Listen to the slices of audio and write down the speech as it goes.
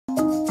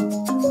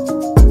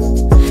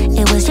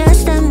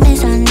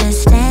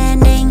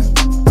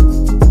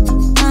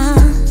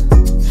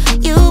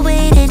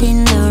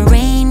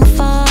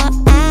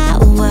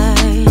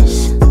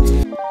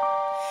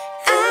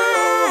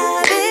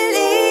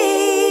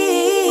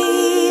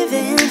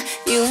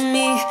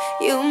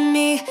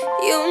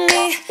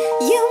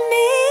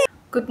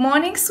Good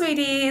morning,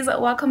 sweeties.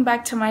 Welcome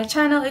back to my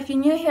channel. If you're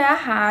new here,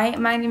 hi,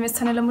 my name is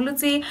Tanela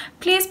Mulutsi.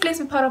 Please be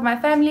part of my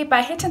family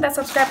by hitting that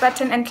subscribe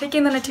button and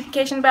clicking the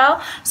notification bell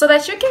so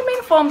that you can be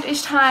informed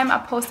each time I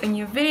post a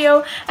new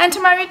video. And to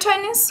my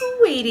returning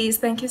sweeties,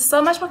 thank you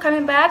so much for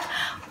coming back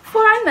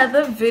for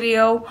another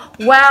video.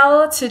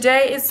 Well,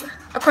 today is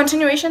a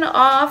continuation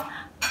of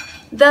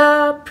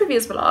the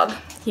previous vlog.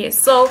 Yes,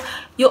 so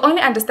you'll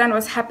only understand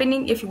what's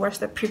happening if you watch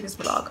the previous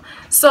vlog.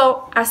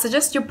 So I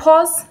suggest you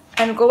pause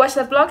and go watch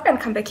that vlog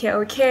and come back here,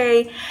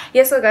 okay?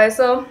 Yes, so guys,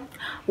 so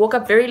woke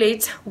up very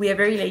late. We are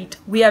very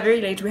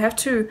late. We have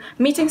to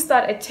meetings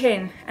start at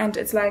 10 and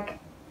it's like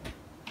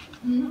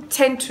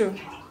 10 to.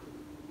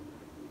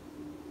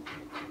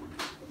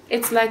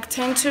 It's like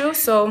 10 to,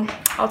 so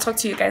I'll talk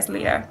to you guys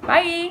later.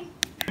 Bye.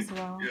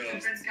 Wow.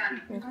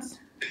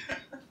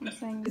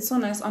 It's so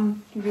nice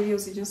on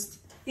videos, you just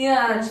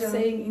not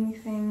saying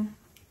anything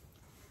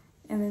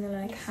and then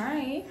they're like,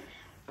 hi.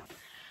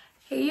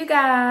 Hey you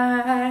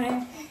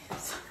guys,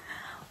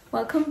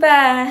 welcome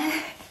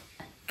back.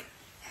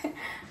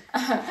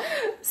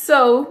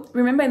 So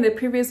remember in the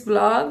previous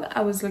vlog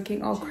I was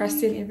looking all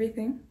crusty and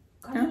everything.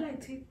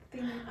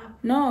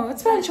 No,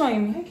 it's fine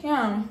showing me.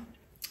 Yeah,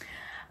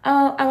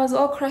 I was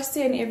all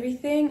crusty and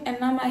everything and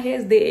now my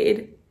hair's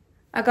dead.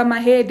 I got my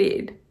hair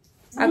dead.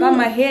 I got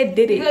my hair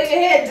did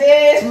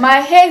it. My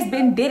hair's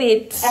been did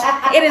it.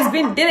 It has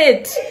been did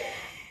it.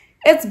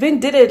 It's been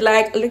did it.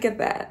 Like, look at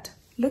that.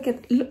 Look.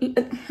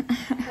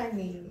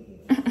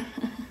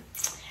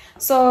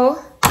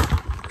 So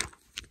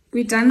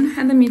we're done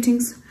at the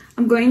meetings.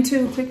 I'm going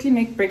to quickly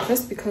make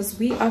breakfast because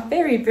we are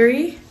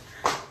very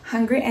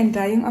hungry and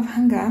dying of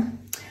hunger.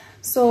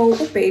 So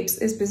babes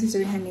is busy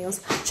doing her nails.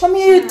 Show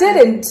me you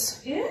didn't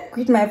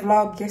greet my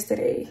vlog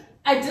yesterday.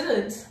 I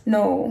didn't.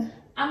 No.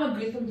 I'm gonna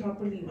greet them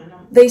properly, man.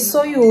 They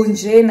saw you in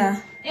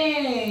Jena.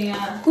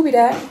 Yeah. Who be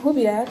that? Who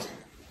be that?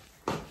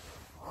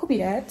 Who be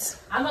that?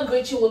 I'm gonna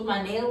greet you with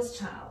my nails,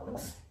 child.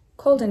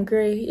 Cold and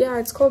grey. Yeah,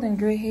 it's cold and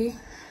grey, hey.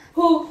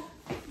 Who?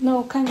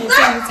 No, can't you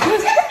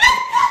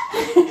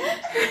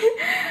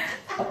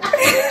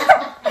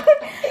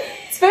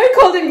it's very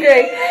cold and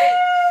grey.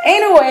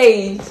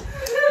 Anyway,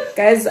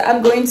 guys,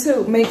 I'm going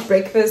to make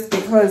breakfast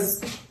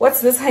because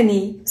what's this,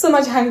 honey? So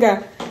much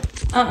hunger.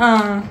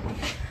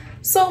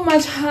 So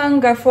much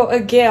hunger for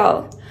a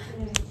girl.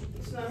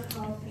 It's not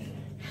healthy.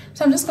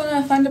 So I'm just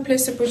gonna find a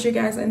place to put you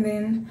guys and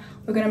then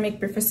we're gonna make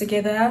breakfast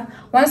together.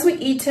 Once we're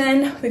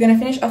eaten, we're gonna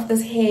finish off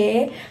this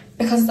hair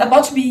because it's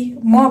about to be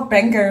more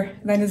banger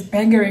than it's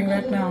bangering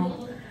right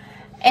now.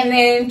 And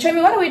then tell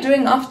me, what are we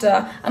doing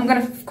after? I'm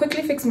gonna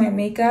quickly fix my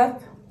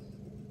makeup.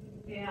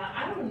 Yeah,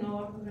 I don't know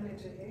what we're gonna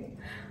do.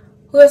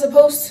 We were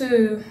supposed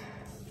to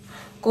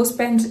go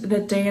spend the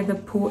day at the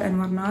pool and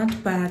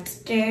whatnot, but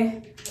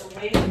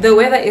the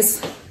weather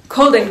is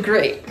cold and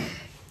grey.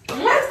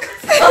 What?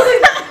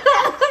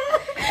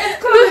 It's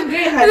cold and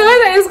grey. The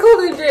weather is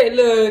cold and grey.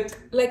 Look,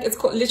 like it's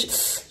cold. Literally,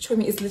 show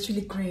me, it's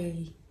literally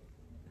grey.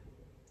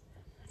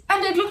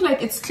 And it looked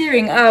like it's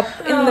clearing up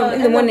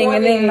in the morning,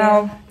 and then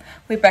now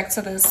we're back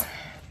to this.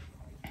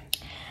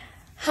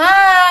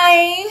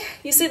 Hi,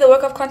 you see the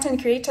work of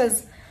content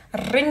creators.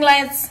 Ring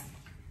lights,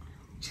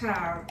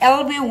 Child.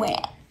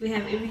 everywhere. We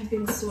have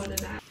everything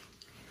sorted out.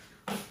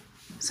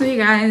 So you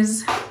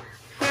guys,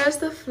 here's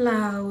the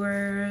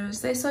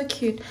flowers. They're so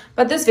cute,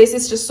 but this vase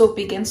is just so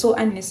big and so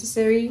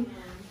unnecessary.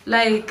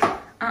 Like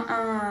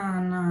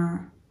nah.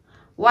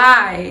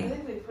 Why? I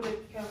think they put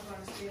it here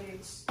on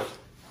stage.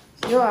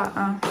 You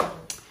are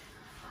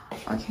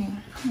okay.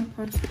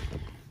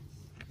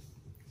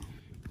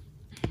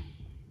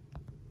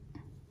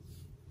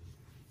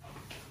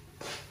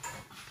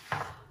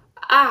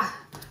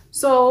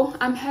 So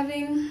I'm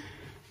having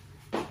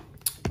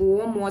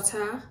warm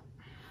water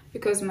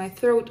because my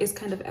throat is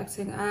kind of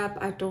acting up.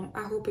 I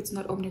hope it's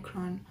not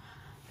Omicron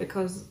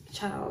because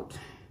child,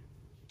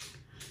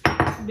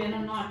 Better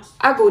not.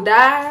 I go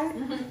die.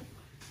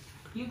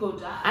 You go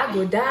die. I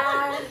go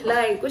die.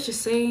 Like what you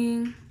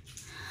saying?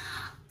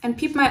 And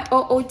peep my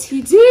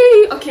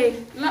OOTD.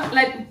 Okay, not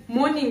like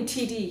morning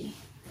TD.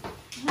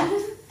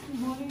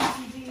 Morning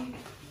TV.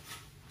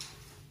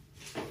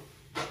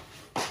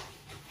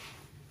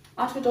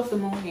 Outfit of the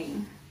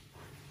morning.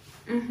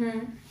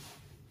 Do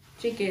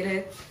you get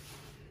it?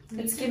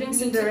 It's giving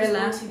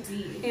Cinderella.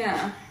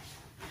 Yeah.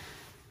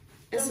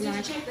 It's Did you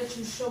like, check that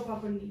you show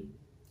properly?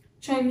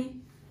 try me.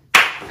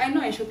 I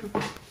know I show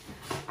properly.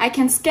 I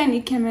can scan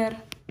it, camera.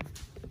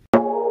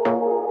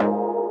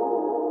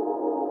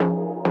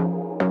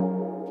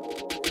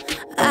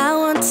 I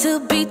want to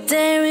be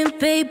daring,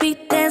 baby,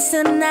 dance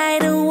the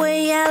night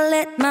away. I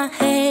let my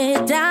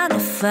head down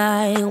if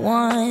I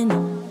want.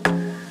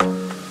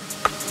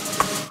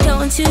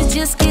 Don't you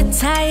just get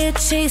tired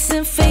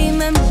chasing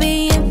fame and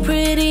being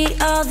pretty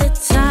all the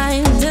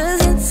time?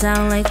 Doesn't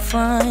sound like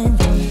fun.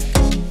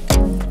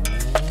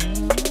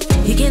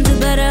 You can do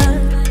better.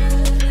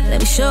 Let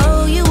me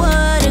show you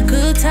what a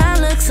good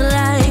time looks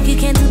like. You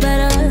can do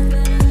better,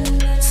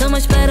 so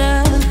much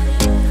better.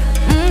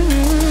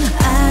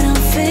 I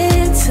don't fit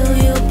into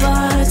your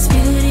box,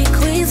 beauty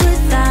queens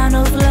without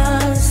no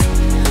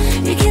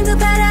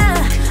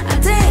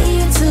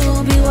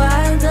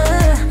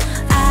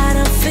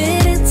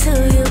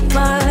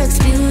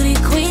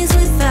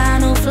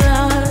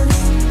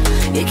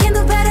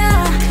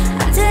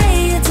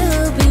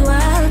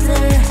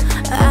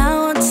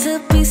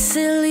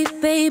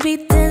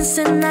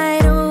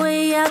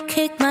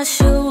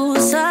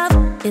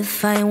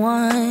if I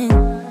want.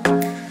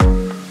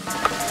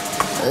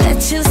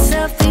 Let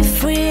yourself be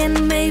free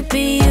and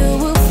maybe you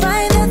will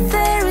find that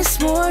there is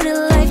more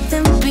to life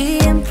than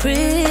being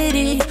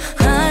pretty.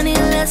 Honey,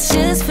 let's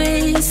just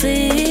face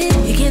it,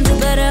 you can do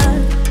better.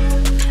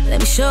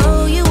 Let me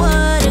show you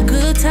what a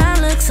good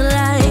time looks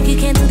like. You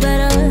can do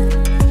better,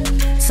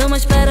 so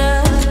much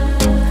better.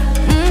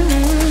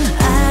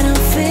 I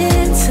don't fit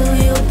into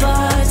your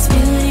box,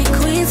 beauty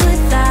queens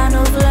without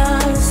no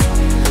flaws.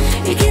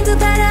 You can do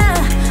better,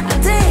 I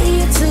dare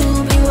you to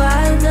be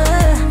wilder.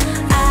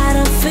 I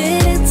don't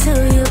fit into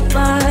your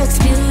box,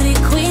 beauty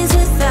queens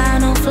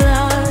without no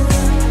flaws.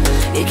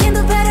 You can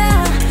do better,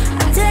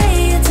 I dare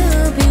you to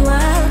be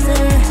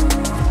wilder.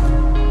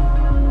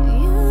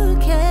 You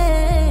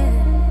can.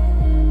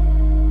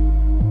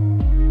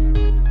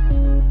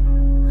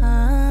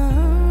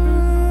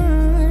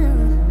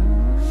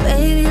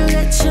 Baby,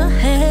 let your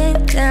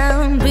head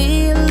down,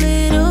 be a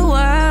little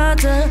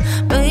wilder.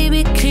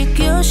 Baby, kick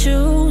your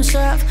shoes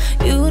off,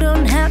 you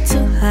don't have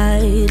to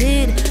hide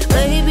it.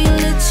 Baby,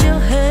 let your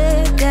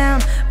head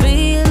down,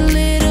 be a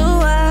little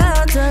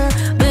wilder.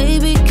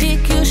 Baby,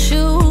 kick your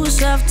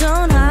shoes off,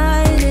 don't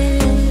hide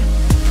it.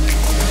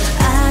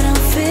 I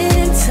don't fit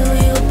into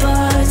your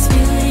box,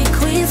 beauty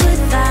queens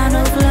without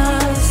no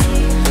flaws.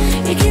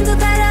 You can do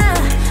better,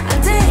 I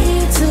dare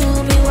you to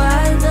be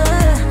wilder.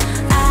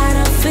 I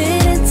don't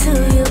fit into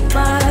your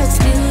box,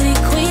 beauty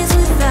queens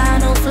without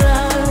no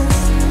flaws.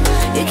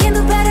 You can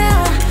do better,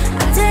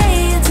 I dare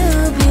you to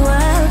be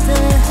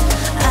wilder.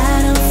 I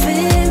don't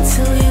fit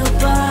into your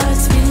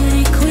box,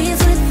 beauty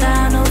queens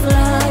without no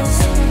flaws.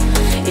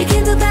 You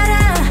can do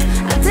better,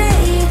 I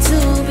dare you to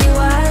be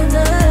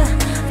wilder.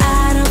 I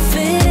don't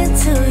fit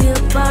into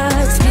your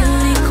box,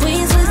 beauty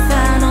queens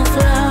without no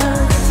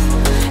flaws.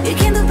 You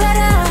can do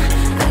better,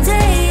 I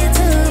dare you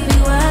to be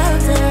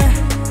wilder.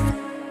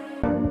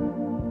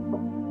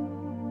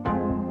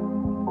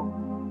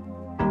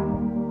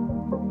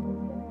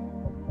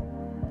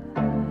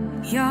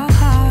 Your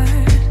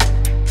heart,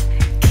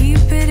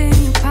 keep it in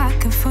your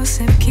pocket for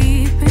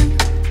safekeeping.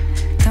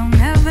 Don't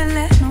ever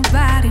let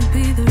nobody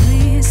be the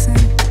reason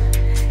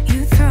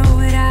you throw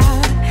it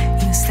out,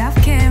 you stop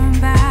caring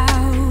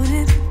about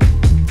it.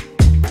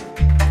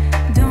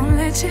 Don't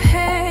let your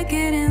hair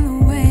get in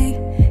the way,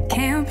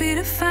 can't be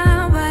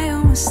defined by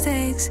your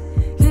mistakes.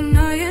 You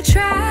know you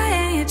try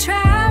and you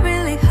try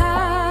really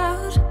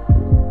hard,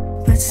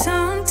 but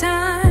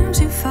sometimes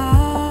you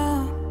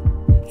fall.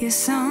 Yeah,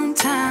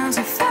 sometimes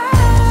you fall.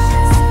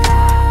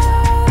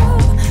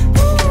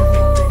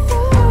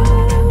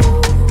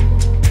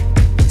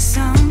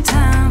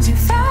 Sometimes you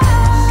fall.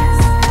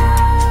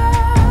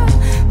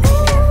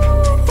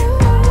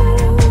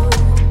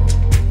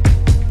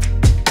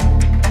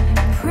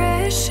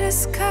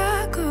 Precious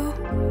cargo,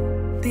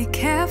 be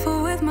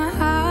careful with my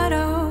heart,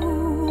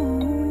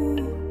 oh.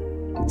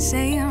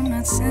 Say I'm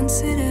not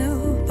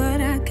sensitive,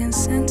 but I can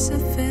sense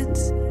if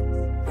it's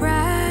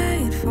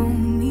right for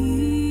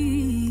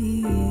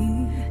me.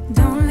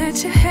 Don't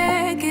let your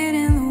hair get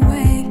in the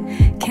way,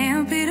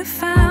 can't be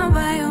defined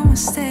by your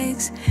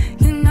mistakes.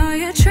 You know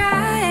you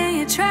try and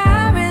you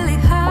try really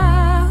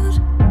hard,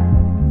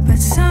 but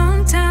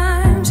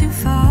sometimes you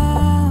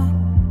fall.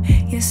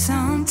 Yeah,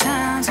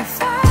 sometimes you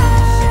fall.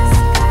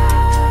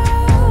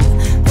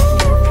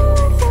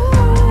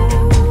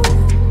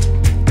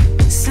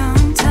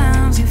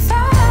 Sometimes you fall.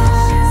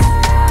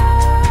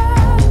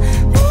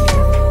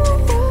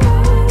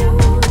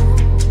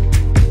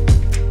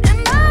 And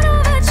I know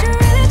that you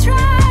really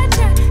tried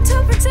to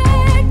pretend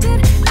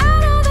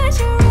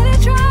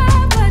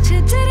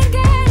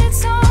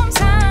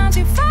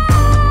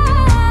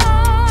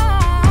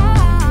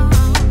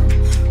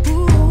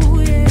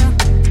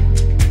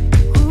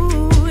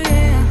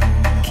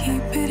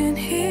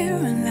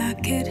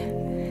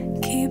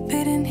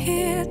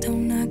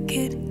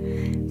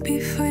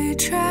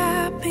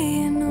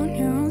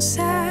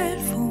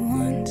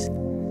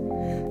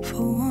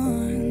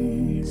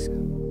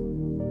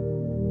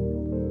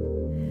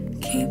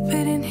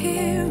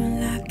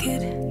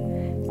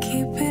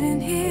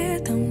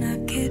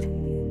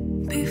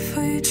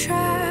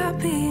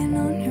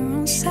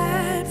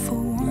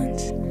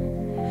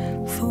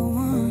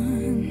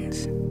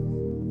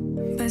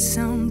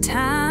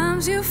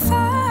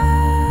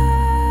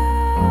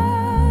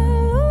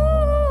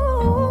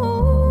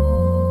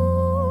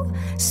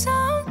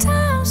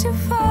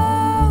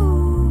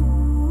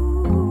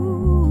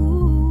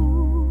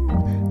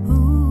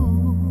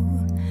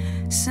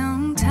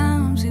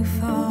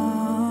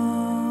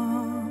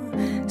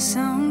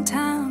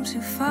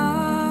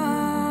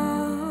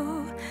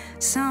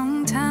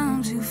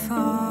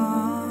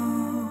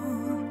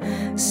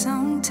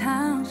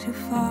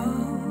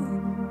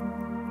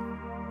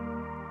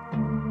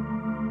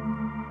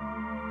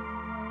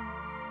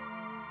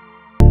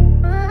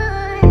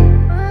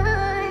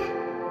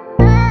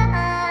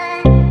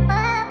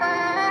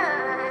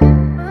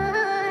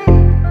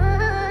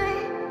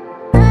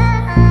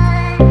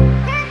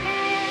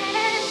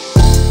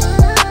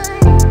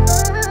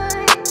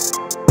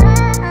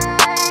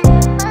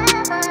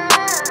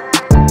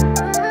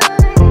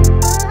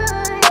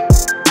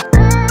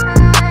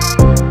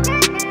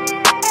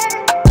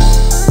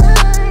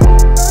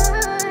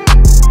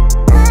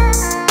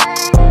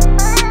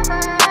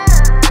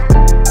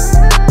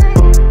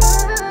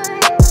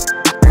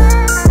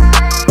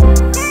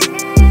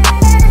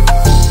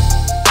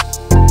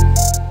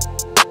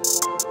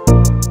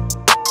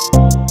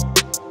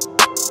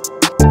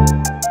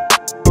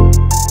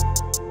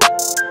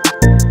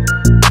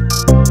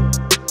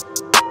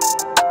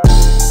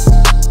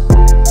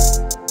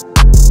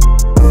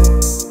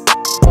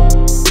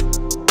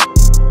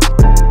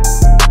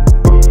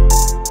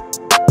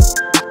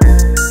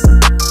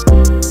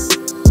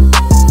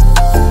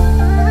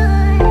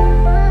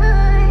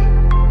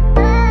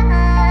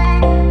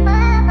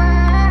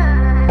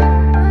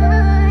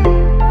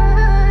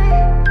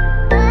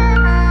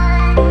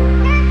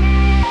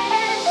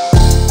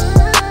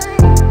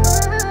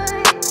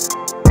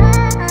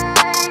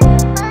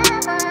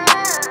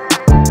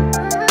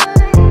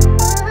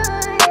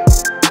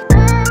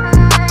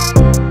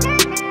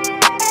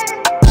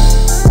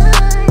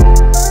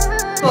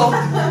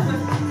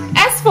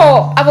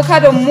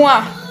avocado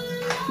moi.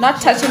 Not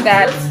touching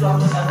that.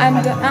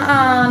 I'm done.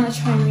 Not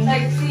trying me.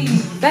 Like,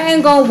 please. That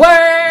ain't gonna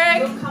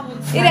work.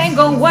 It ain't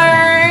gonna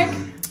work.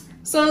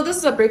 So this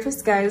is a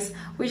breakfast, guys.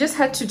 We just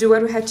had to do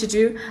what we had to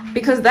do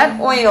because that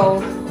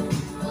oil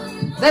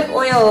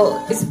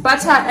is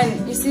butter,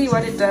 and you see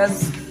what it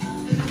does.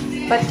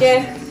 But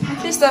yeah,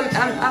 at least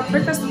our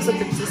breakfast looks a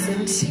bit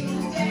decent.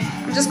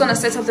 I'm just gonna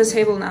set up the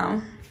table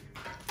now.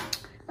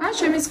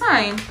 Actually, it's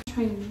fine.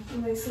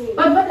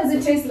 But what does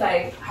it taste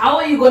like? How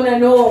are you gonna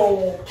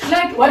know?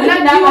 Like what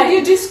like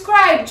you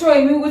describe,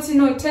 Troy. Me what you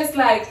know it tastes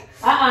like.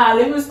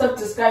 Let me stop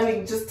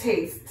describing. Just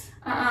taste.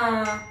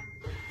 That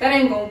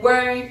ain't gonna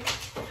work.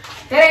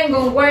 That ain't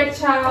gonna work,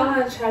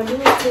 child. Child, let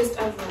me taste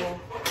Avo.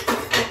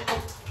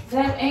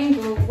 That ain't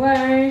gonna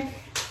work.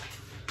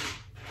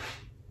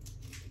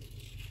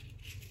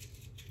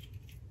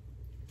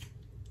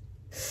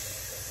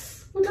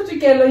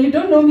 You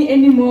don't know me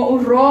anymore.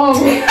 Wrong.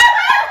 Let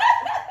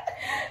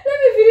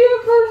me video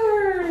call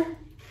her.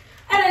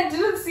 And I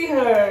didn't see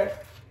her.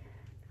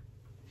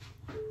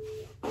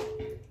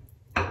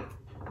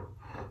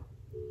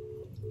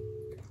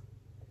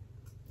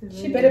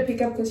 She better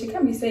pick up because she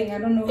can't be saying I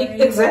don't know her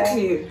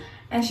Exactly. anymore.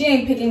 And she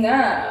ain't picking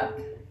up.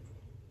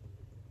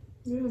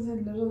 Where was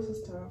that little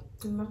sister?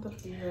 I'm not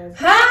that you.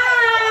 Hi.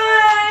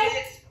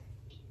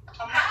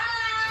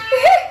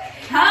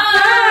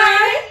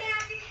 Hi.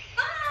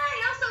 Hi,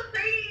 you're so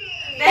pretty.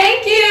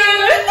 Thank you.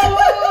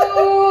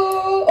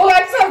 Oh, I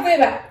saw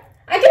that.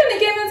 I get in the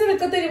game into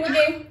the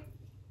game.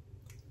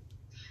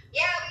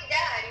 Yeah, we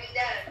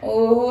done.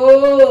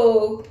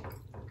 Oh.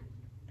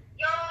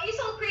 Yo, you're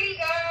so pretty,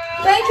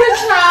 girl. Thank you,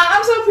 child.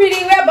 I'm so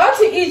pretty. We're about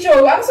to eat,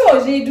 yo. I'm so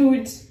OG,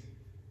 dude.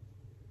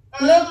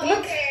 Look.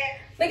 Okay.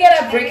 Look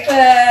at our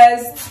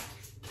breakfast.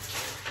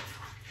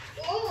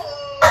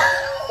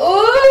 Ooh.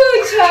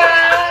 Ooh,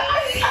 child.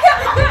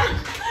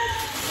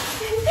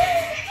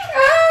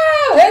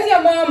 Ah, where's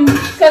your mom?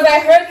 Because I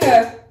heard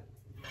her.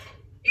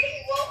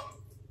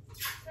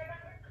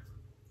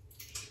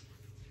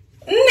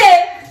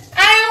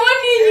 I'm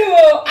warning you.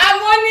 I'm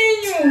warning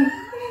you.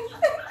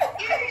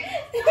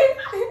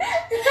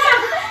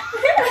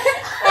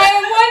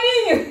 I'm warning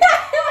you.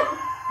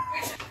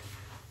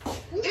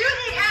 Do you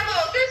need Avo?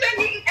 Since you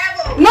need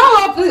Avo. No,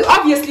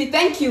 obviously,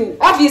 thank you.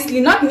 Obviously,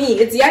 not me.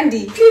 It's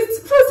Yandi. Please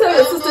tell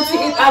your sister to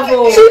eat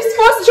Avo.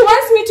 She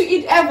wants me to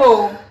eat Evo.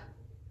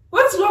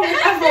 What's wrong with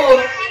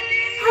Avo?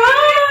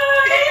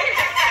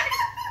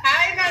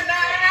 Hi, Nana.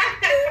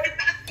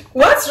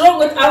 What's wrong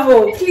with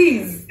Avo?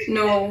 Please.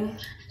 No.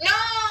 No,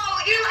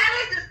 Avo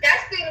is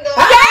disgusting, though.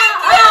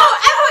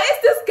 Evo is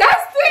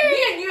disgusting. Me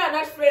and you are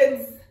not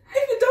friends.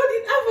 If you don't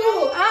eat Avo.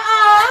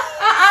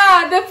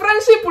 The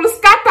friendship will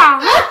scatter.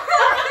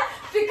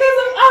 Because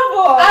of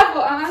Avo.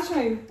 Evo, I'm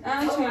trying. No,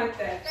 Avo, remember.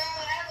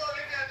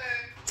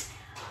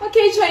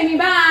 Okay, try me.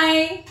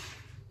 Bye.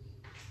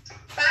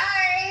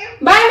 Bye.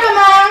 Bye,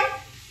 Mama.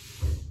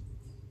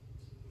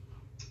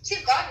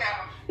 She's gone now.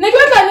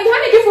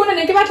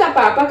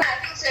 Papa. I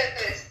think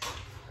service.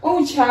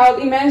 Oh, child,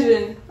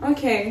 imagine.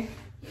 Okay.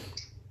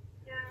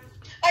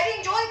 But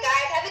enjoy,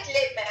 guys. Have it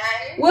lit,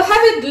 man. We'll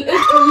have it lit,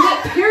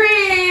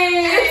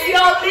 period. It's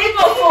your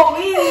people for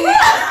me.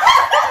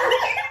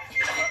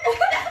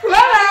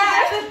 Bye.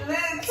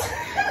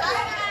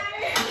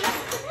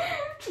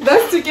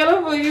 That's together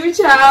for you,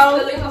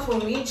 child. It's liquor for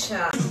me,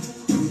 child.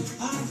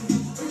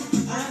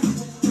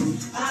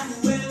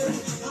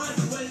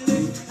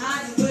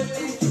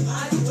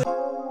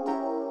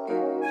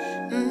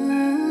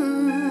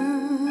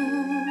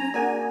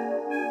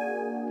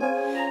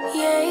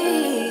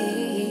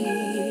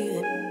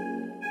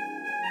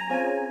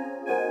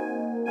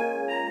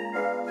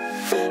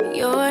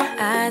 Your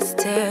eyes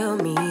tell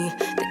me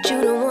that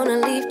you don't wanna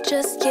leave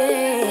just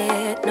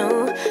yet.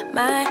 No,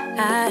 my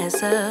eyes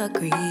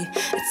agree.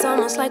 It's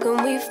almost like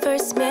when we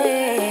first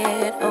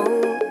met.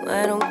 Oh,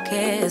 I don't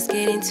care, it's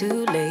getting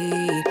too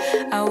late.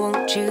 I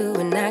want you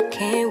and I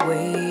can't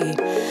wait.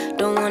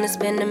 Don't wanna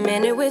spend a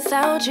minute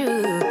without you.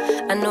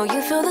 I know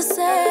you feel the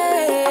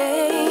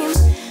same.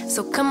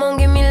 So come on,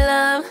 give me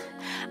love.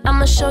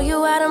 I'ma show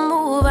you how to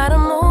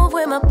move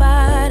with my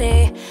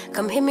body.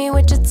 Come hit me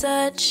with your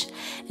touch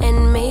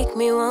and make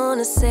me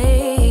wanna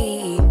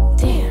say,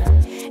 damn.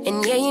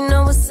 And yeah, you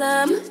know what's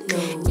up.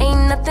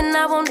 Ain't nothing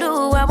I won't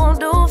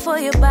do for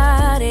your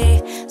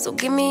body. So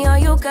give me all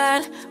you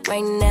got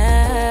right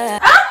now.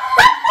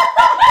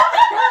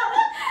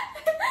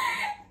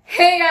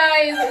 Hey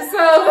guys,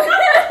 so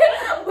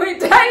we're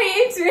done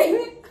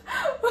eating.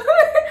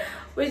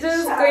 We're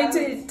just going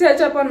to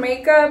touch up on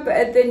makeup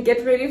and then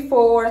get ready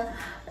for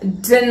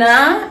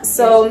dinner.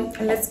 So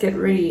let's get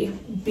ready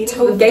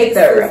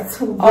together.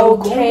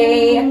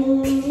 Okay,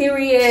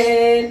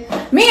 period.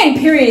 Me and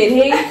period,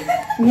 hey?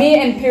 Me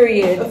and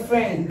period. A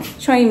friend.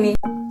 Try me.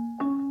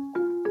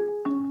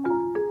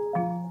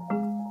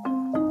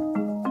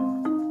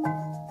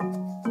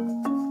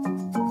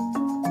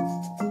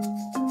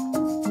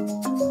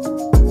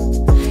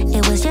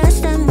 It was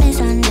just a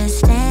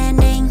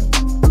misunderstanding.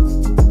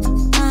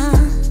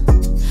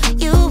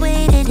 You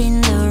waited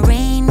in the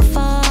rain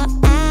for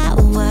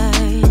hours.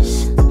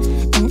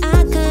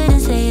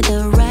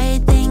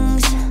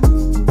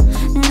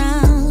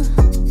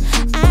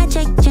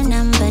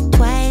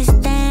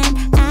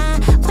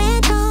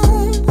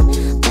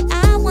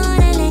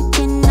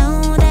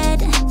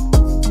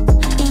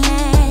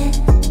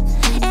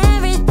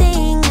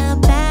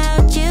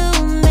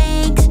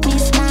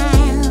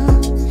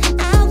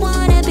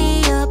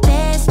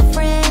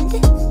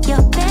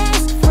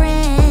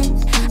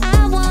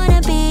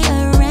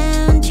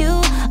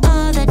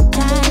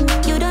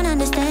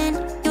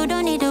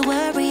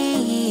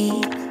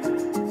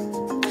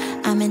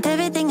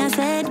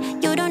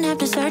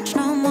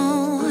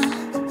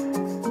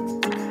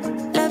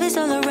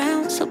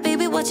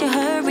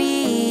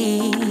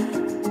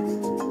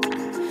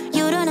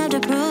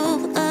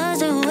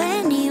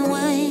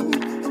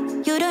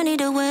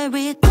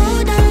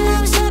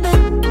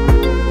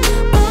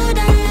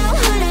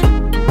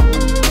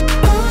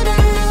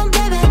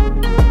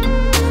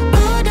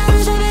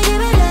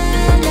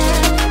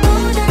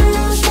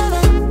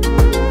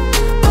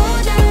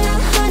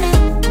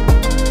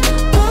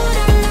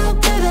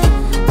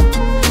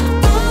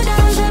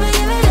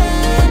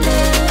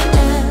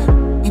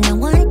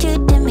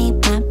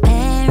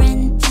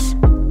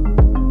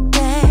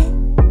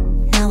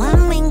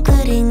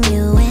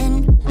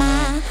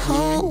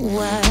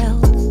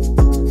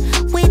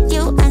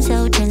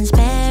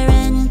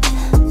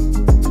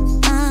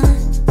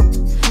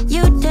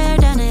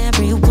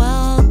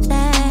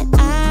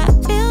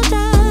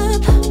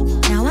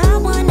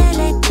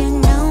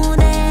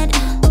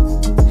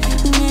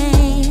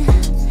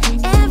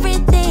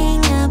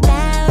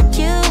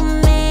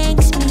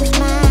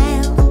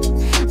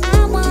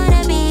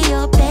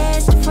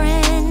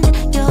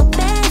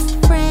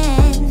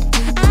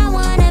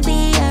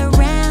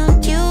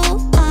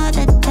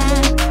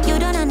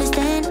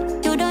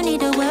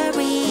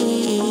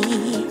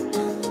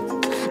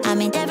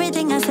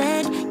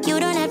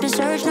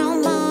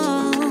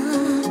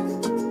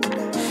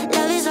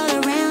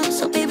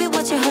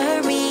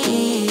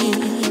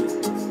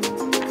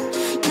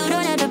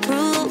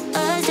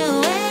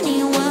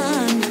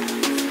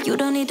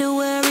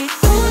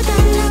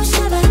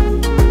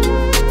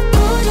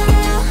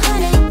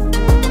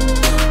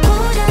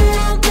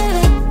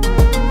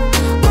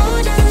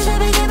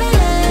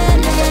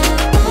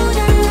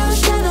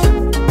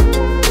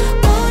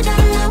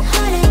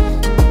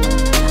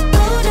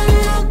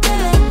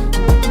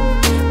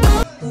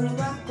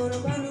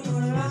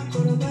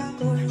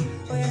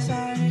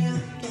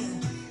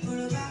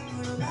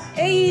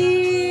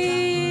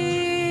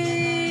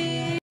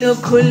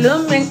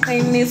 Ukhuluma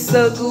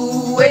iqiniso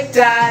kuwe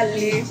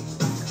dali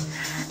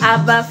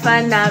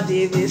abafana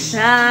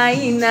bebeshaya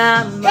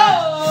inamba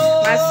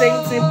mase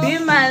ngithimba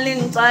imali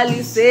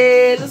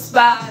ngicwalisela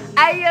usibaba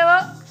ayebo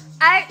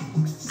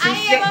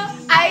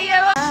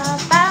ayebo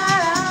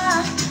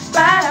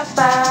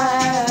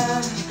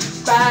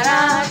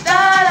para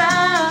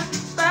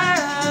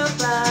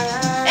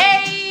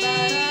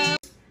hey.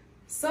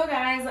 So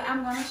guys,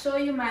 I'm gonna show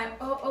you my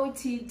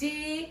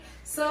OOTD.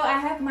 So I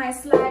have my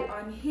slide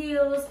on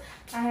heels,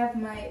 I have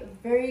my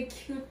very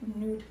cute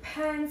nude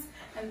pants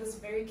and this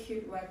very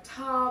cute white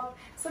top,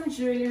 some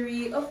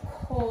jewelry of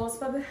course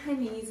for the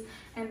honeys,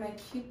 and my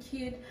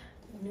cute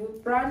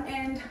nude brown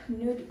and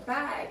nude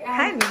bag.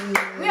 And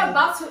we're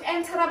about to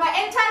enter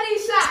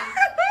Lisha.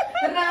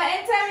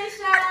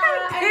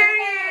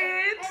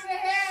 Period. And the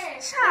hair.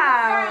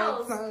 Child.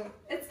 And the curls.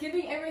 It's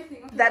giving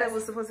everything. Okay, That it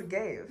was supposed to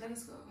give.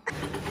 let's go.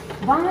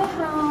 My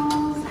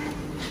house.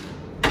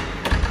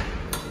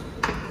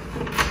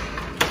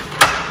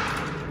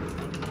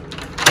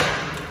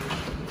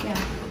 Yeah,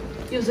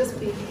 you'll just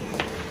be.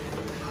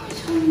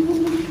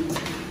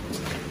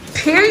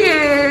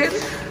 Period.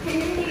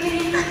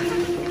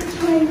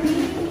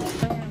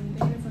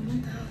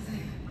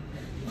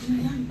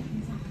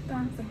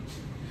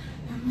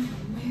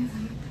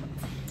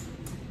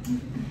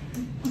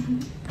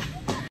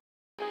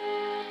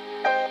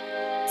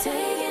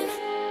 Taking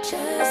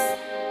just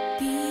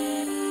be.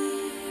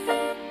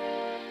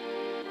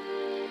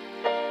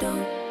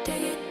 Don't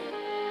take it.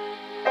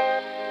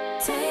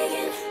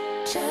 Taking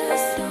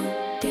just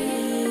don't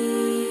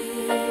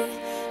deal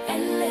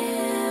and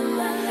live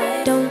my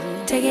life. Don't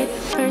take it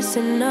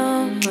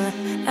personal.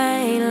 I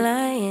ain't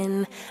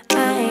lying.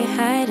 I ain't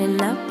hiding.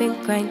 I've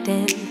been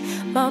grinding,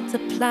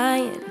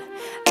 multiplying.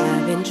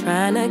 I've been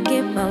trying to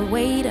get my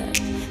weight up,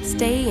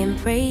 staying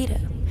prayed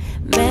up,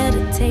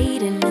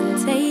 meditating and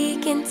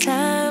taking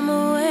time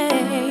away.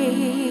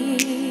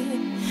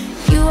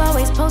 You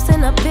always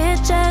posting up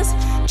pictures,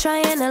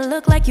 trying to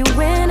look like you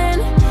winning.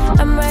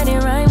 I'm writing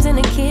rhymes in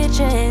the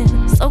kitchen,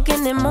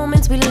 soaking in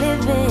moments we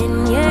live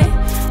in. Yeah,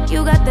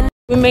 you got the.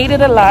 We made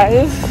it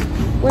alive.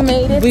 We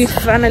made it. We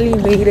finally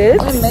made it.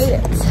 We made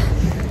it.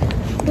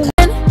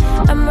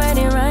 I'm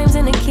writing rhymes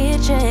in the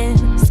kitchen,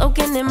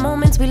 soaking in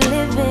moments we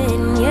live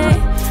in. Yeah,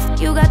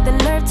 you got the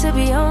nerve to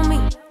be on me,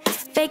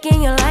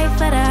 faking your life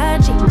for the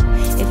IG.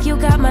 If you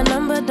got my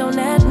number, don't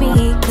add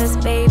me, cause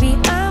baby,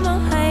 I'm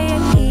on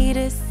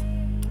hiatus.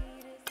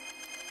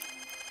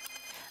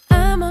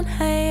 I'm on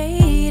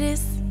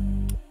hiatus.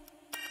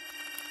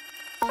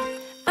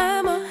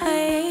 I'm on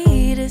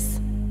hiatus.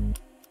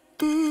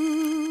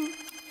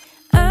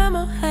 I'm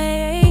on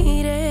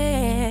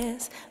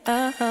hiatus.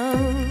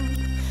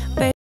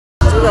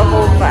 The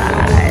whole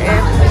vibe.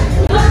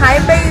 Hi,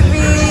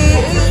 baby.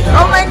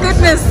 Oh my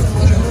goodness.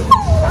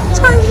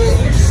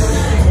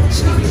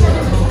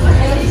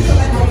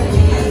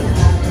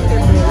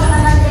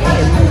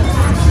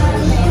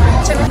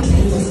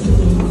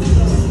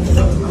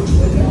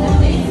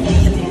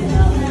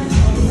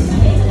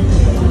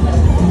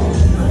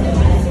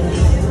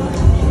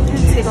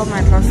 Take off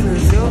my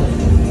glasses, yo.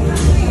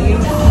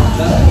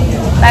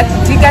 Like,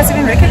 do you guys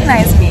even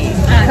recognize me?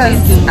 Because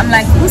I'm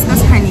like, who's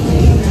this honey?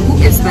 Who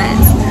is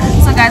this?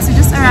 So guys, we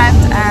just arrived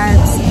at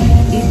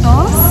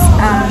Ethos.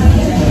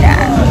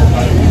 Yeah.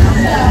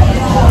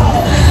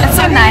 It's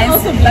so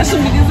nice.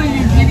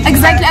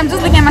 Exactly, I'm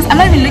just looking at myself. I'm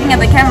not even looking at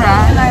the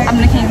camera.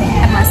 I'm looking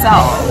at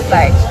myself.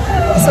 Like,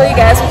 so you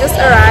guys, we just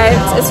arrived.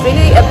 It's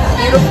really a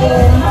beautiful,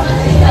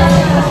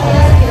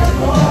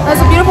 there's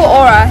a beautiful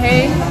aura,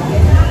 hey?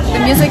 The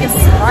music is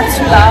not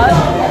too loud.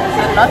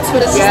 Not too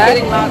good. It's just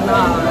getting loud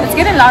now. It's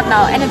getting loud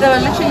now, and there were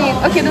literally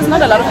there's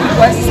not a lot of people.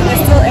 There's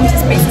still empty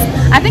spaces.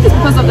 I think it's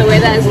because of the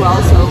weather as well.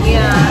 So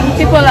yeah,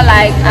 people are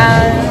like,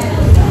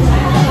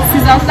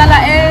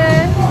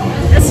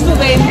 it's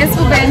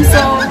Uben,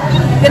 so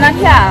they're not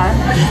here.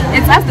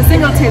 It's us, the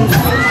singletons,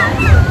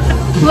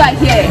 who are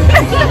here.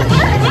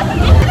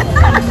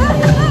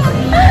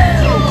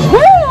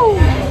 Woo!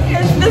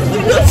 It's the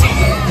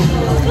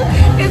singletons.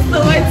 It's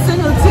the white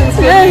singletons.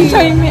 Yeah, you're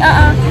showing me.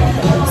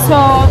 So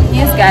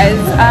yes guys,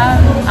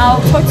 I'll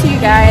talk to you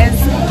guys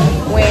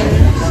when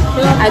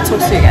I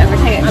talk to you guys,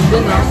 okay? I've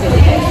been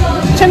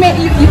Chami,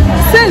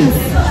 since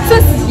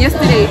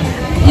yesterday,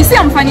 you see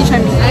I'm funny,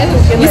 Chami.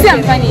 You see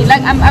I'm funny,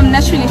 like I'm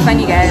naturally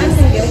funny, guys.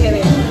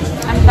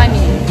 I'm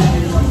funny.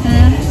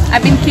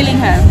 I've been killing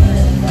her.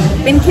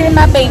 Been killing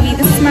my baby.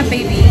 This is my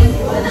baby.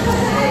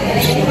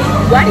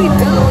 What do you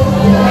do?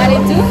 What do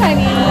you do,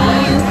 honey?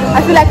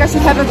 I feel like I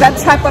should have that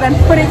tripod and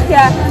put it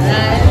here.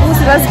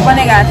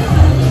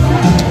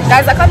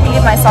 Guys, I can't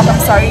believe myself, I'm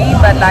sorry,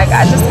 but like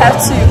I just have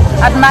to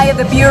admire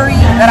the beauty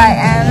that I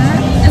am.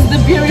 It's the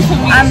beauty for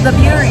me. I'm the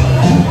beauty.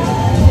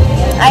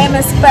 I am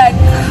a speck.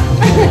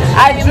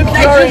 I drip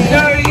glory.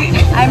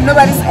 I'm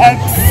nobody's ex.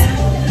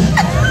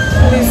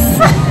 Please.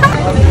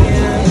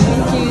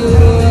 Thank you.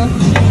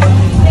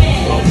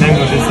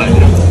 Mango this side.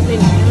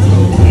 Thank you.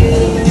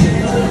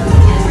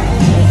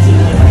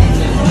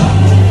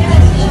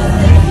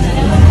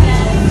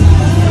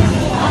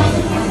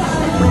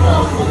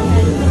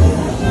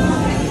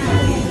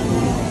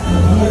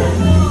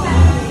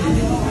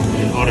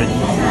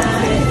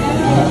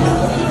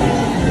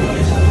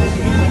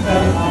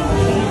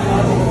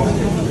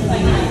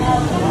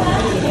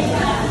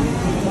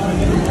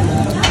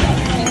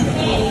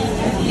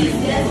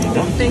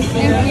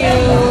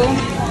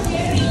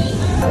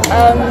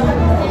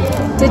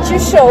 did you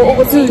show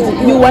over to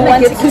you want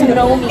to get to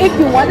know me? If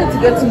you wanted to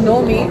get to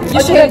know me,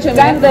 you should have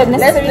done the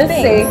necessary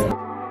things.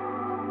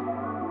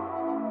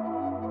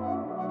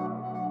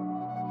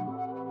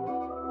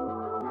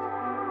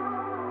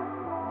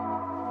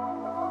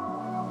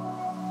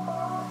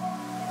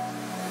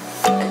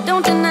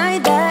 Don't deny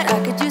that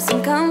I could use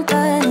some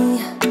company.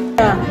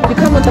 You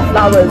come with the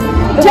flowers.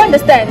 Do you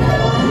understand?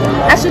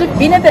 I should have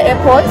been at the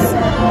airport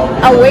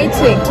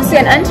waiting to see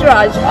an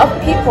entourage of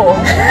people.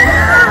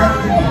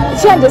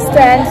 Do you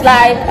understand?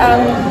 Like,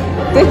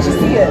 did you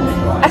see it?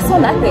 I saw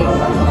nothing.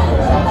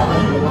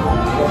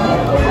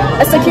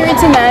 A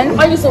security man.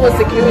 All you saw was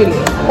security.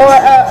 Or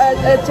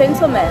a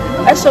gentleman,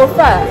 a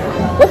chauffeur,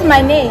 with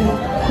my name,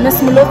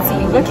 Miss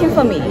Muloti, looking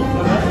for me.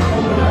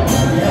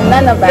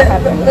 None of that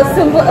happened. The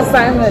simple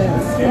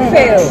assignments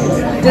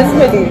failed.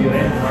 Dismally.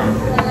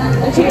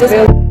 She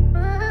failed.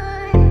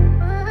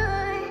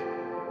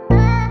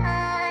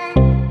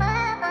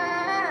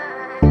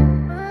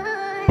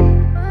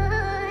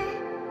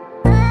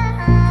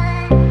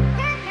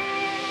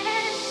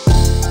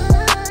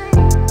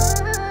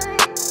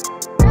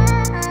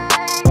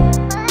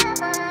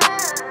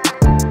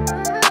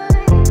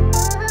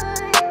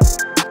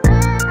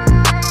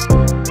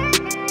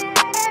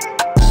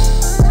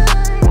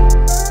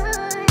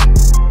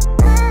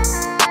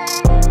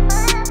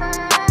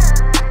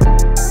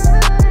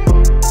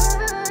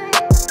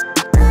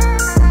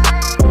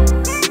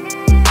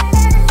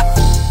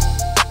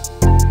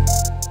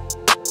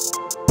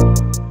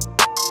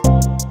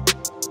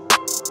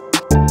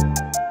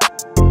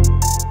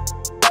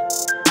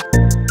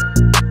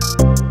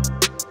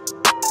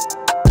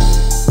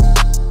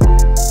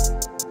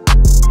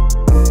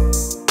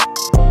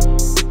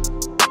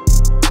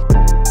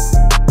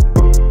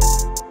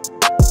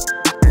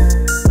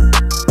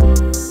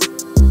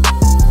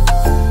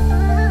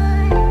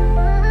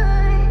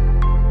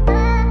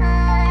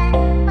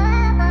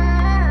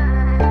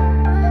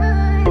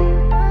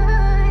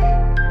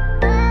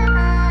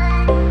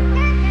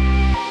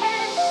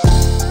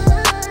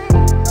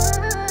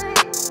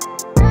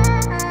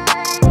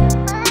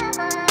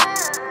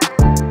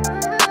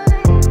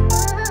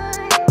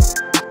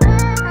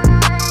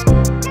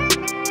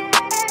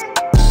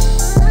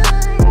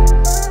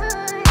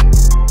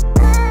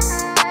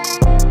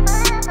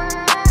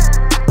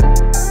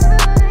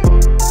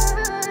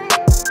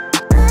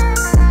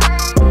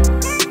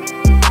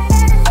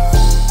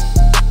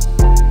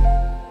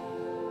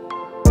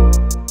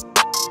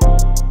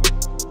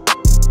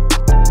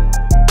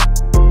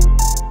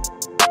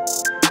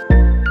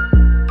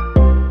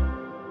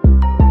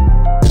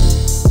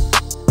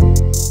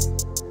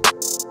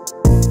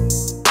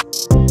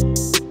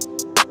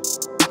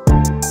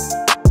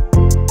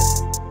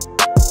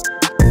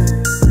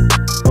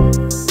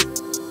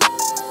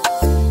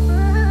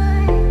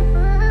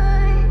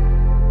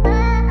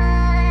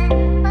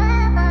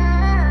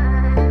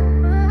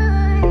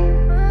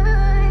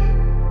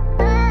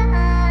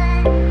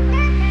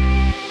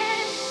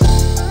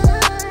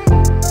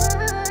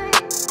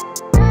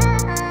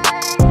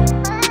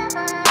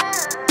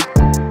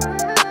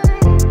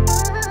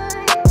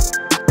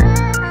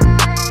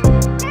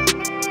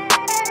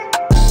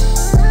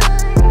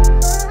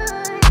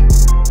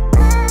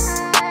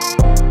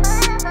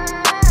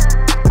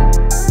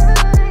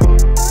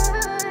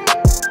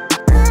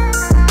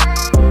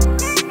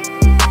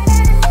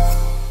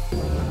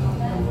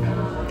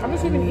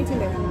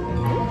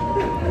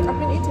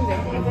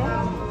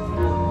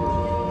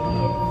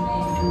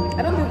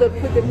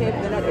 Put them here if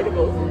they're not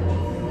edible.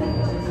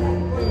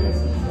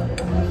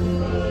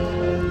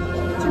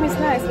 Chimmy's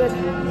nice, but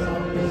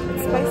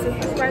it's spicy.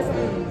 It's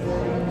spicy.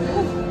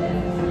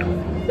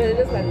 But it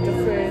is like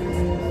different.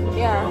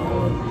 Yeah.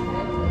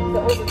 The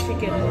older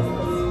chicken is.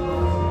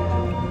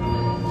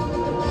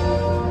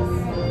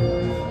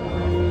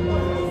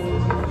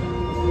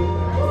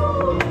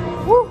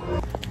 Woo!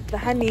 The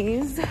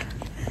honeys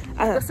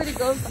are the city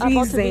girls are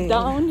about to be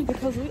down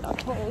because we are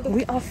cold.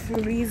 We are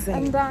freezing.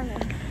 I'm dying.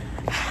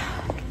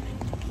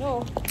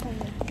 No.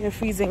 You're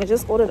freezing. I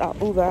just ordered our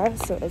Uber,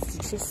 so it's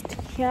just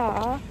here.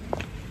 I'm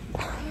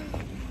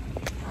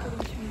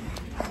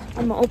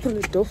gonna open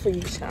the door for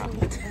you,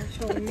 child.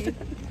 Show me.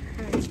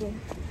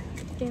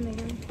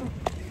 Again.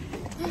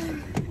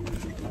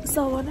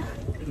 So what?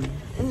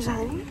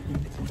 Enjoy.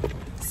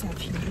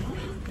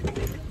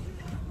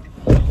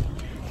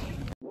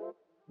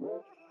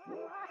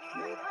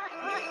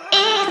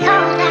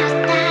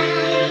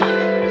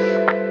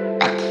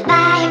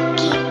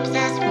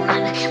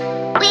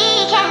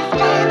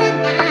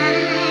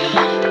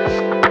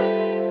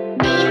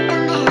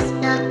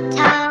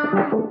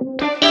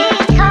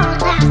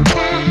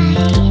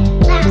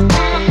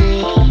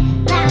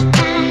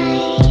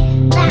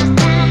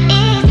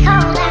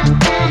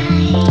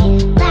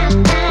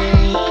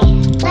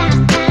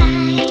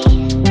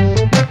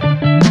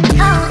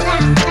 Cold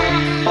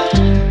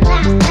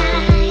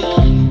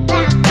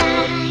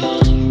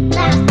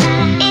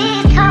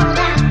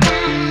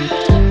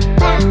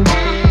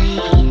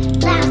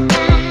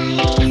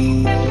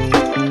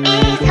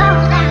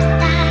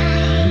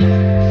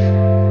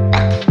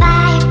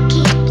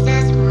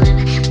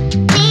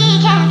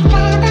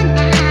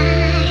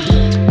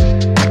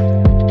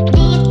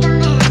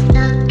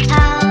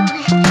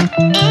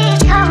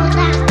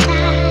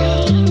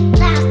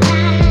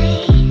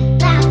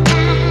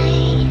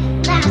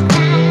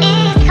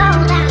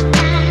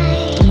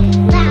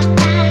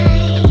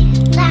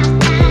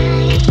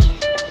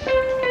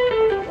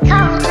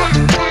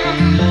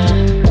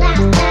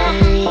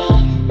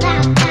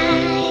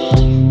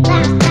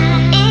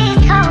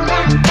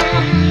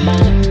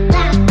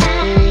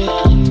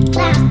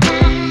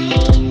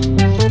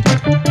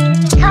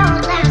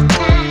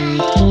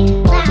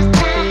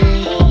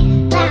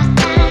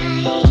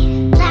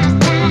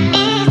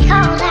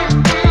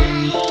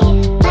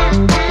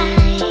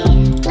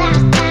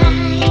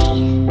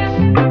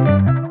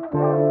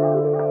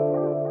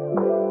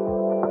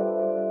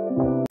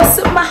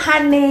my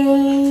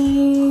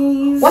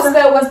honeys. What's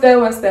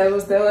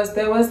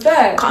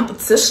there?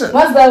 Competition.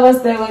 What's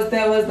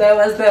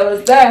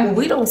there?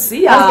 We don't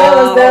see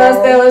y'all.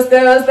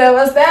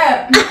 What's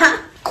there?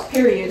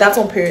 Period. That's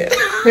on period.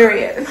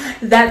 Period.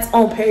 That's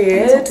on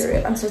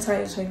period. I'm so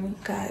tired, Jamie.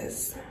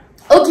 Guys.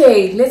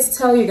 Okay, let's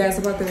tell you guys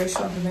about the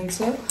restaurant we went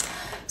to.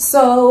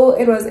 So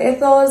it was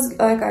Ethos,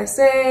 like I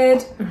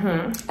said,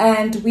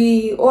 and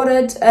we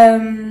ordered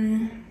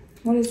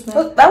what is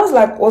that? That was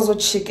like also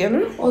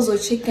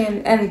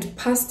chicken and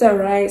pasta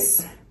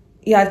rice.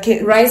 Yeah,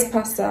 rice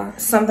pasta,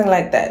 something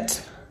like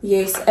that.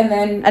 Yes,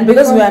 and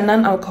because we are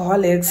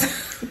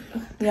non-alcoholics.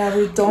 Yeah,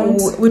 we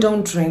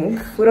don't drink.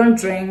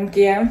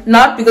 Yeah,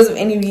 not because of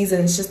any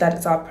reason. It's just that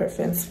it's our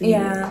preference.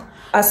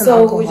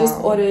 So we just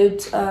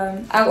ordered.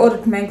 I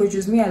ordered mango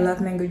juice. I love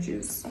mango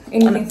juice.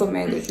 Anything for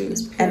mango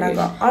juice. Period. And I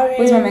got orange.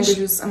 Where's my mango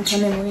juice? I'm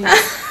coming with.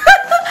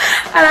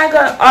 And I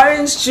got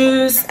orange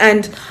juice,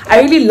 and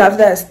I really love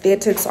the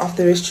aesthetics of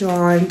the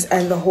restaurant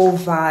and the whole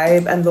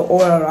vibe and the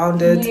aura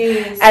around it.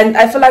 Yes. And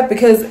I feel like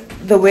because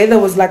the weather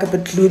was like a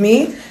bit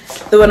gloomy,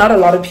 there were not a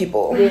lot of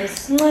people.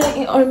 Yes.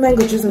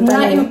 Mango juice and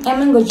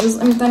mango juice.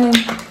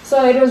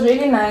 So it was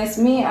really nice.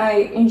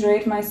 I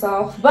enjoyed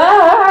myself,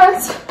 but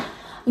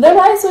the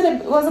rice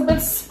was a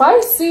bit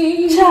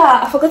spicy.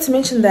 Yeah, I forgot to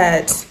mention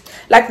that.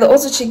 Like the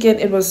also chicken,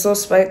 it was so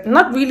spicy.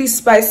 Not really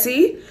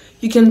spicy.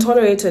 You can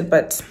tolerate it,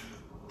 but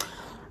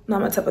not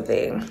my type of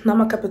thing. Not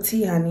my cup of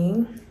tea,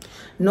 honey.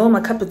 No,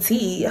 my cup of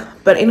tea.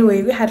 But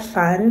anyway, we had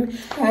fun.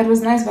 Yeah, it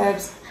was nice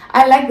vibes.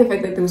 I like the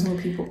fact that there was no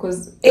people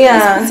because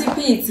it's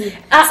pity.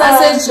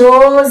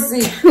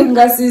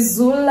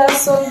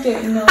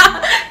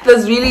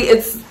 There's really,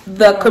 it's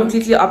the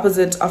completely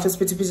opposite of his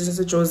pity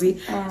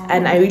Josie,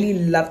 and I really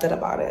loved it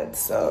about it.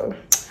 So,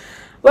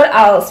 what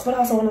else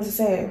I wanted to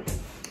say?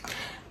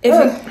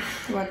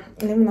 What?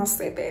 Let me not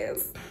say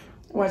this.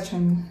 What?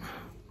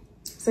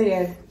 Say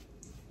it.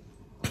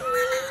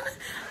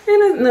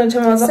 No,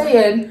 say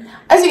it.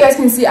 As you guys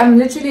can see, I'm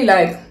literally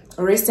like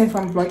resting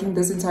from vlogging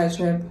this entire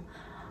trip.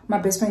 My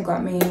best friend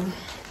got me.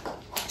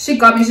 She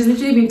got me. She's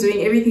literally been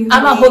doing everything for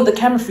I'm gonna hold the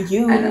camera for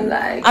you. And I'm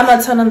like, I'm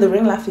gonna turn on the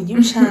ring light for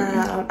you,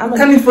 child. I'm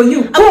coming for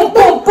you. Boom,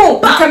 boom,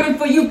 boom. I'm coming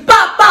for you.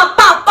 Ba, ba,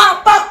 ba,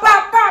 ba, ba,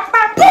 ba, ba,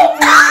 ba, boom.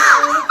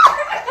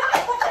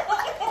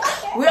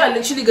 We are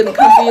literally gonna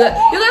come for you.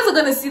 You guys are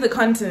gonna see the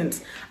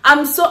content.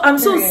 I'm so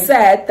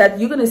sad that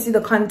you're gonna see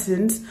the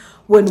content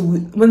when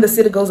the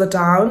city girls are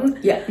down.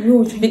 Yeah,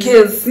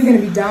 because we're gonna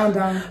be down.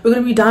 We're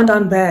gonna be down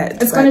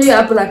bad. It's gonna be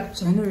up like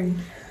January.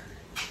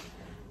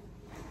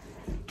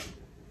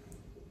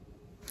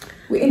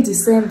 We're in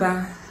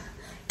December.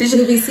 Did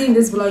you be seeing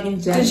this vlog in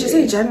January? Did she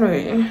say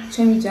January?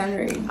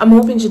 January. I'm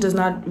hoping she does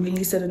not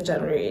release it in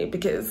January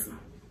because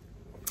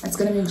it's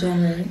gonna be in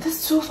January.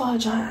 That's too far,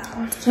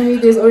 child.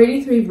 There's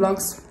already 3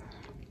 vlogs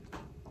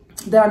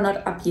that are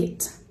not up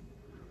yet.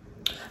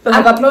 But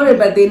I've uploaded,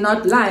 but they're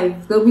not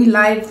live. They'll be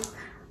live.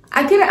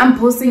 I'm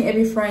posting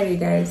every Friday,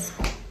 guys.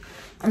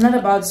 I'm not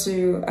about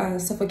to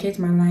suffocate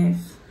my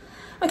life.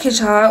 Okay,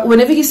 child.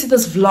 Whenever you see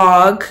this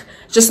vlog,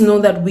 just know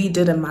that we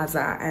did a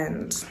maza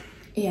and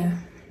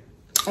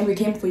and we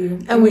came for you,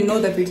 and we know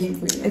that we came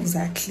for you.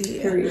 Exactly.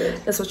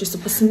 Period. That's what you're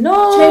supposed to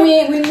know.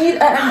 Jamie, we need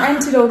an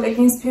antidote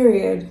against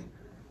period.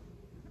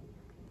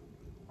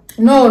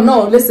 No,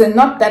 listen,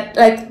 not that,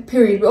 like,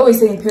 period. We're always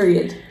saying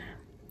period.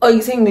 Oh,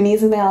 you're saying we need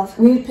something else?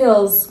 We need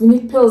pills. We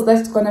need pills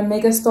that's gonna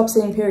make us stop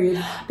saying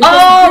period.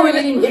 Because we're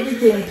eating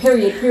everything.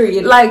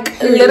 Period. Like,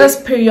 let us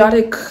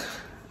periodic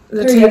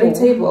the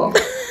table.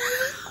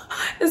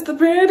 It's the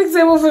periodic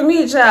table for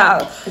me,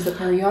 child. It's the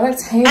periodic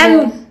table.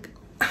 And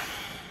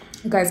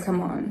you guys, come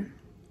on.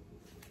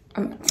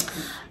 I'm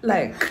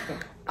like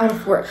out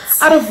of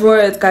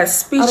words. Guys.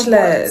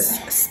 Speechless.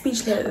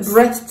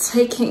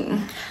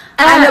 Breathtaking.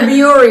 And a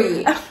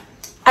beauty.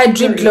 I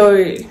drip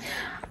glory.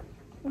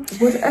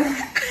 What?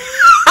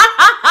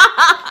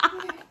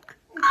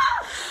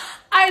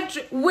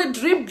 We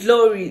drip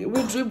glory.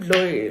 We're dripping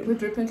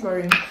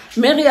glory.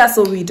 Marry us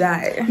or we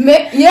die.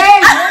 Marry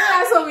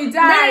us or we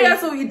die. Marry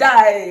us or we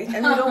die.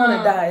 And we don't want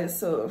to die,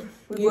 so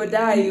we go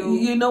die.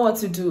 You know what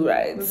to do,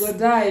 right? We go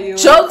die.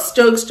 Jokes.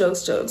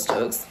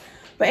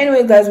 But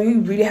anyway, guys, we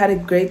really had a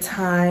great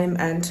time,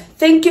 and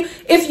thank you.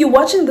 If you're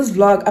watching this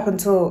vlog up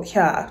until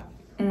here,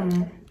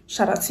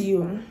 shout out to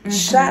you.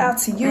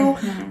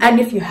 And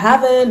if you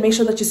haven't, make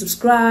sure that you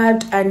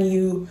subscribed and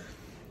you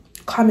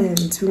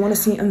comment. We want to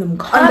see in them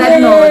comments.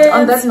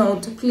 On that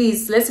note,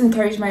 please, let's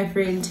encourage my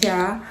friend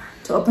here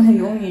to open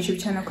her own YouTube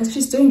channel because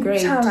she's doing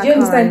great. Child, do you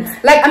understand?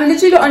 Like, I'm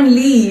literally on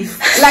leave.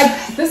 Like,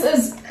 this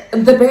is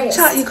the best.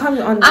 Child, you can't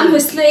be on leave. I'm her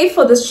slave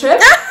for this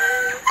trip.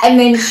 And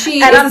then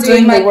I'm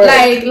doing my work.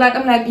 Like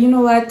I'm like, you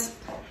know what?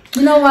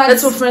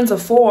 That's what friends are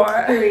for.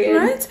 Period.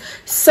 Right?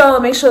 So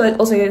make sure that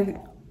also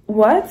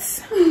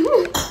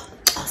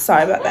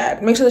sorry about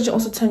that. Make sure that you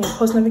also turn your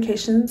post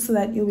notifications so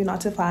that you'll be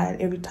notified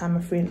every time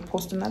a friend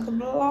posts another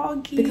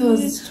vlog.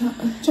 Because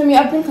Chumi,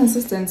 I've been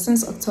consistent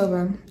since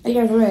October. Are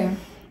you guys aware?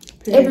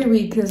 Every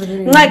week there's a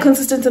video.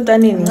 Consistency.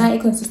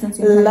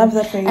 Consistency. Love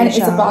that for you. And it's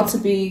about to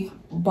be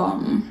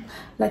bomb.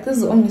 Like this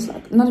is almost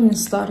like not even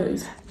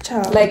starters.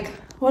 Child. Like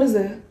What is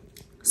it?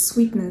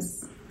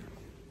 sweetness.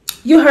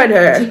 You heard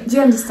her. Do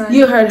you understand?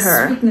 You heard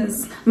her.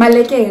 Sweetness.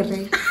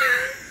 Malekere.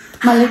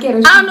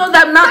 Malekere. I don't know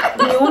that I'm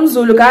not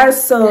Zulu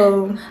guys,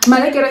 so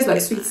Malekere is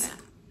like sweets.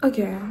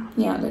 okay.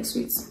 Yeah, like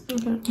sweets.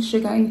 Okay.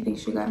 Sugar, anything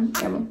sugar.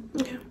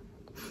 Okay.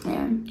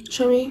 Yeah.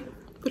 Show me.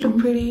 You look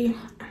pretty.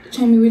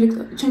 Show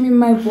me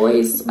my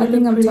voice. I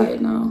think I'm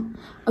tired now.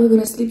 Are we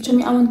gonna sleep? Show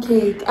me, I want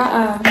cake.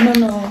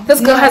 No. This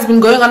girl has been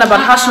going on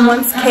about how she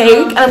wants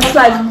cake, and I'm just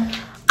like,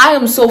 I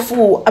am so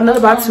full. I'm not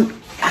about to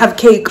have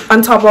cake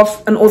on top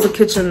of an also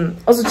kitchen,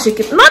 also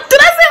chicken. Not did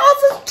I say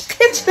also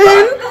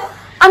kitchen?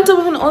 On top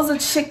of an also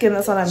chicken.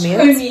 That's what I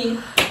mean.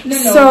 No.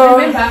 So-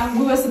 Remember,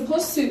 we were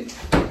supposed to.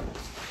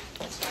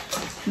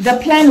 The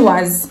plan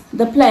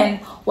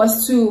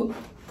was to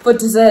for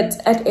dessert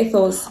at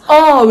Ethos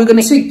Oh, we're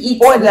gonna to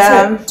eat order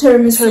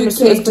tiramisu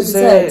cake for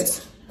dessert.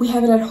 dessert. We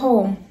have it at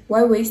home.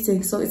 Why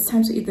wasting? So it's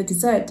time to eat the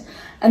dessert,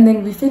 and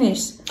then we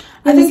finish.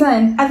 I think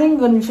we're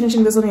gonna be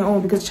finishing this on your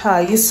own because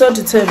child, you're so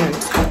determined.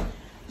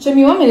 Shemi,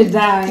 you want me to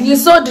die? You're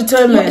so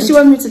determined. She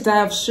wants me to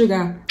die of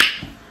sugar.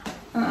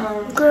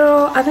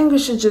 Girl, I think we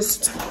should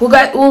just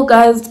we'll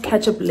guys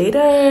catch up later.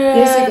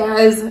 Yes, you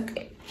guys.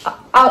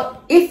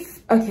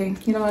 Okay,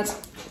 you know what?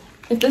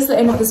 If this is the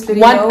end of this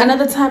video,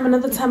 Another time,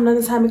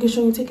 making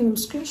sure you're taking them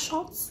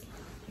screenshots.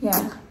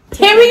 yeah.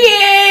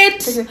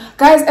 Period. Okay.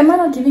 Guys, am I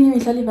not giving you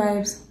Italy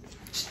vibes?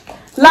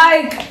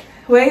 Like,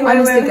 wait,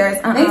 Honestly,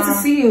 guys, Nice to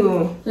see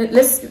you.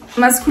 Let's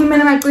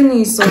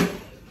so.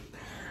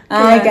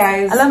 Hi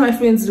guys. I love my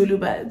friends Zulu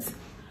buds.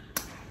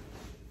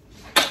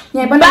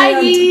 Yeah, Bye. bye.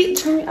 I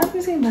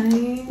can say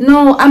bye.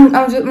 No, I'm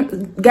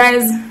just,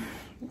 guys.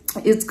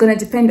 It's gonna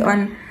depend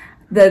on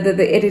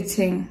the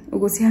editing.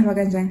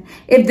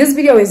 If this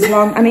video is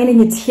long, I'm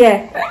ending it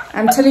here.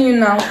 I'm telling you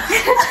now.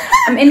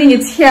 I'm ending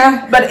it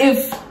here. But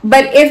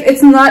if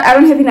it's not, I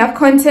don't have enough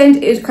content,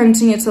 it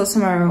continues till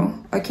tomorrow.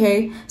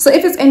 Okay, so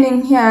if it's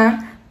ending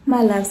here,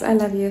 my loves, I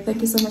love you.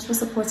 Thank you so much for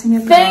supporting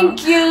me.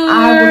 thank you.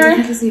 I will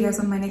definitely see you guys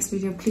on my next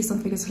video. Please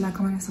don't forget to like,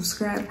 comment, and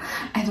subscribe.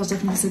 I will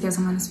definitely see you guys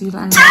on my next video.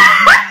 And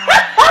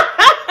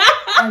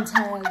I'm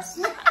tired.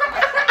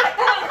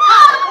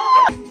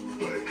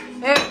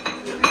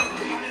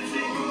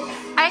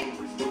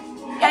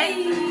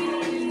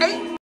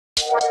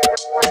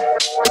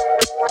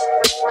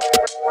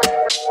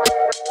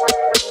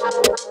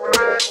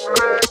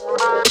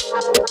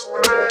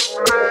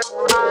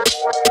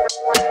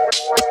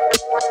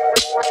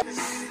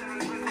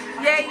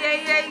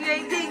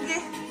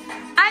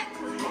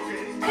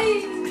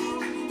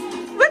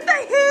 What the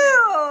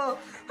hell?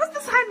 What's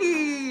this,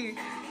 honey?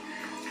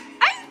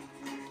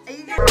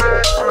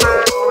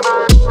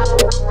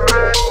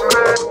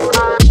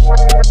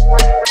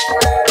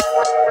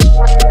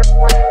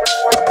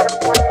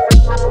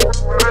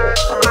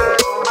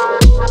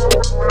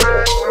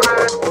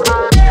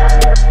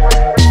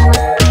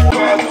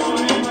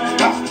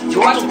 You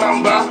want to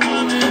bamba?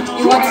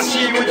 You want to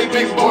see with the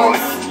big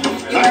boys?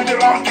 You want the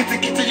wrong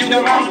kitty, you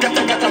the wrong get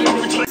love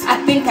with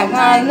I think I'm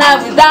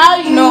not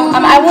without you. No,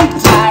 I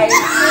won't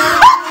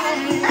die.